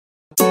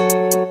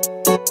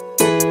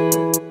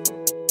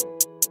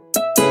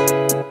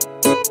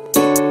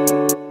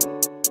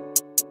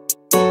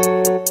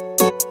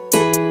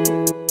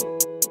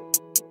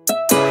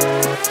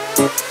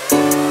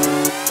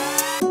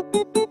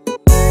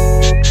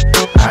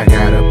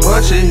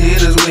bunch of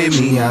hitters with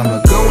me. I'm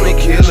a gonna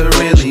killer,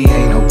 really.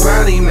 Ain't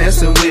nobody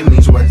messing with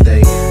me's what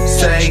they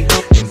say.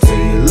 Until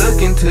you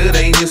look into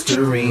their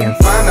history and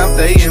find out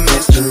they a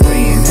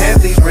mystery. And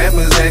half these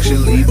rappers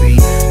actually be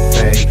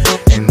fake.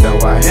 And though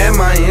I have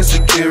my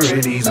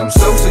insecurities, I'm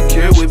so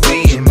secure with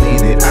being me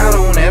that I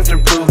don't have to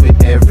prove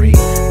it every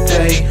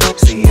day.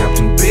 See, I'm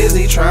too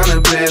busy trying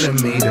to better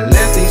me to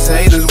let these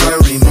haters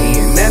worry me.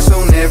 And that's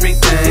on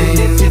everything.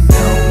 If you don't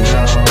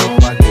know,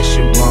 I guess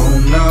you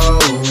won't know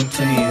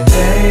until you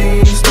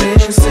taste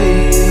and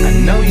see. I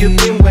know you've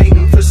been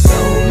waiting for so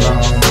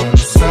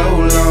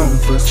long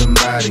for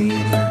somebody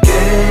in the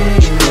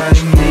game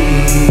like me.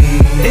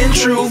 And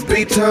truth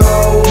be told,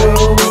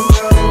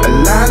 a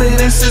lot of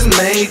this is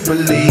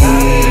make-believe.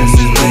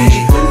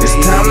 It's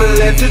time to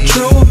let the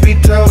truth be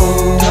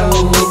told.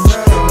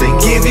 They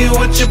give you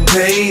what you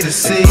pay to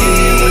see.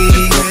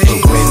 But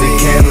when the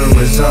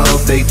camera's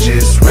off, they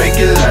just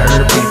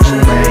regular people,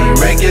 man.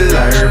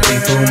 Regular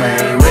people,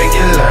 man.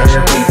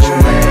 Regular people,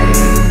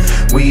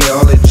 man. We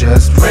all are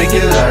just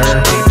regular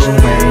people,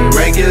 man.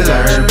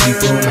 Regular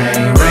people,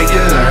 man.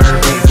 Regular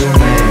people,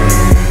 man.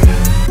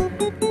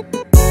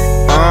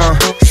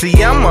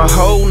 See, I'm a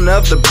whole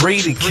nother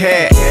breed of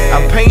cat.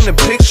 I paint a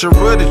picture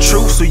of the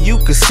truth so you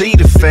can see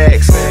the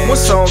facts. One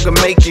song will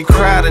make you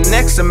cry, the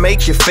next will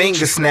make your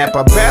fingers snap.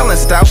 I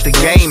balanced out the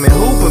game, and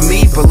who but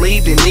me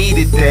believed it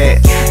needed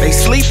that. They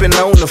sleeping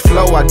on the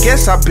floor, I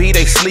guess I be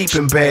they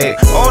sleeping bag.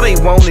 All they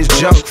want is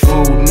junk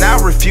food, and I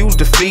refuse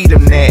to feed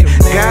them that.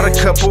 Got a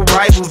couple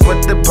rivals,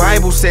 but the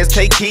Bible says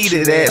take heed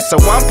of that.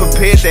 So I'm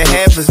prepared to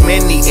have as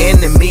many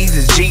enemies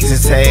as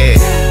Jesus had.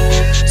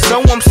 So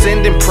I'm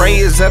sending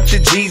prayers up to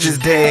Jesus,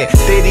 Dad,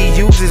 that he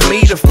uses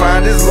me to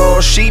find his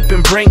lost sheep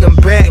and bring them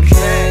back.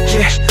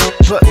 Yeah,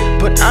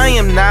 but I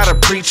am not a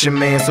preacher,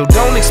 man, so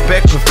don't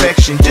expect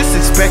perfection, just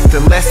expect a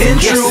lesson. And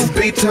truth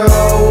be told,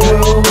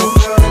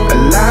 a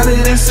lot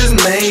of this is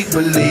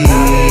make-believe.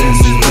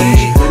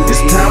 It's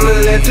time to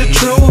let the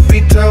truth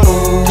be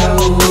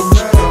told.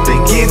 They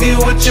give you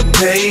what you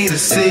pay to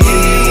see.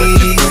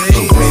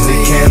 But when the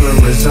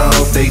camera's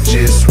off, they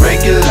just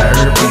regular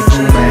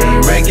people,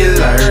 man.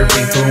 Regular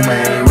people,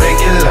 man.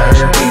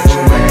 Regular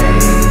people,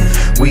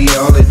 man. We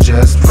all are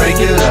just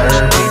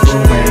regular people,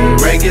 man.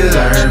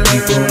 Regular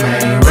people,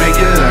 man.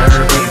 Regular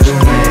people,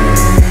 man.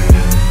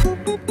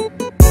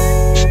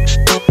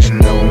 And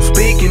though I'm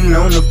speaking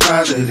on the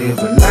positive,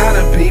 a lot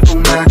of people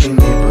knocking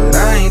it, but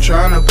I ain't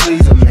trying to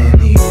please them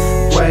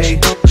anyway.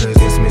 Cause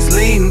it's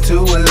misleading to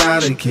a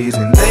lot of kids,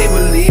 and they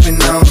believe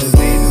in all of it,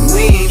 and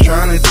we ain't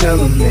trying to tell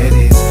them that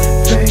it's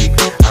fake.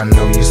 I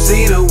know you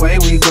see the way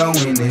we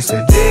going, it's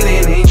a dead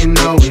end and you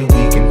know it.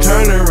 We can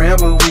turn around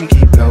but we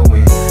keep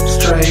going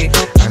straight.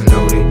 I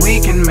know that we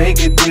can make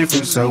a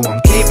difference, so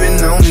I'm keeping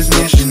on this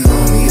mission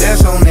on me.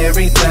 That's on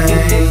everything.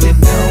 If you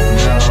don't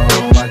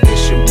know, I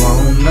guess you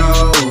won't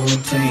know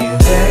until you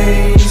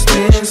taste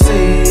and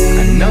see.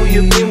 I know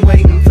you've been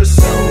waiting for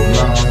so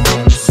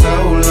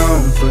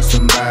long for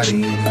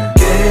somebody in the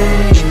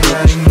game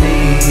like me.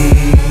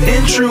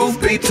 And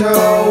truth be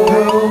told,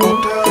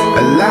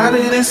 a lot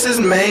of this is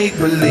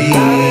make-believe.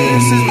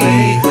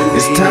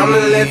 It's time to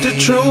let the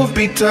truth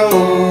be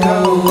told.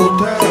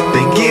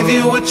 They give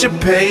you what you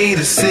pay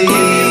to see.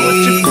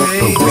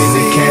 But when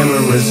the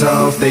camera's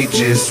off, they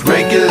just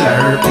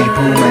regular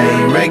people,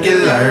 man.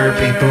 Regular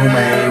people,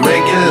 man.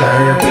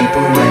 Regular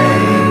people,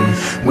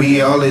 man.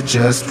 We all are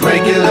just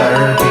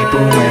regular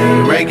people,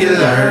 man.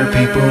 Regular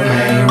people,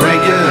 man.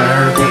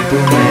 Regular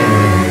people, man.